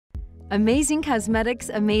Amazing Cosmetics'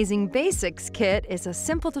 Amazing Basics Kit is a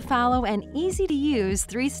simple-to-follow and easy-to-use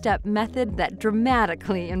 3-step method that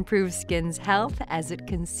dramatically improves skin's health as it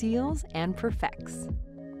conceals and perfects.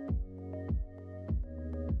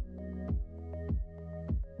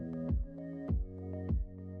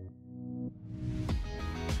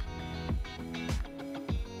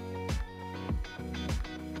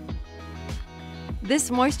 This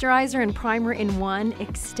moisturizer and primer in one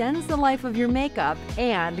extends the life of your makeup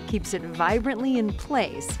and keeps it vibrantly in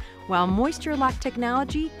place, while Moisture Lock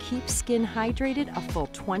technology keeps skin hydrated a full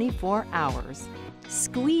 24 hours.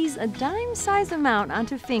 Squeeze a dime-size amount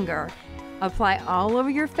onto finger, apply all over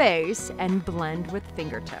your face, and blend with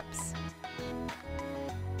fingertips.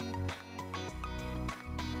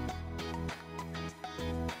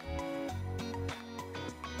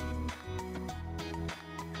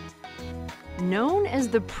 Known as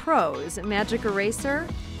the Pro's Magic Eraser,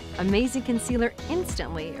 Amazing Concealer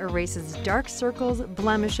instantly erases dark circles,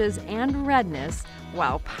 blemishes, and redness,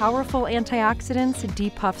 while powerful antioxidants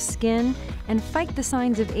depuff skin and fight the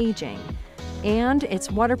signs of aging. And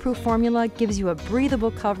its waterproof formula gives you a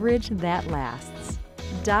breathable coverage that lasts.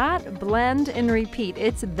 Dot, blend, and repeat.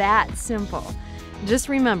 It's that simple. Just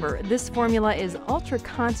remember, this formula is ultra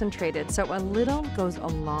concentrated, so a little goes a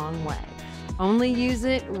long way. Only use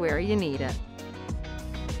it where you need it.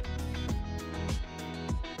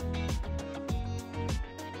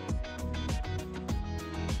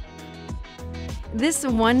 This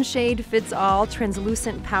one-shade-fits-all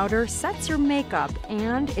translucent powder sets your makeup,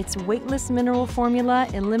 and its weightless mineral formula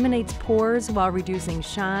eliminates pores while reducing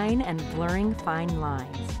shine and blurring fine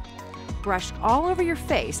lines. Brush all over your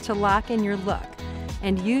face to lock in your look,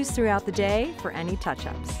 and use throughout the day for any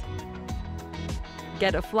touch-ups.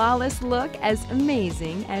 Get a flawless look as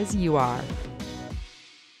amazing as you are.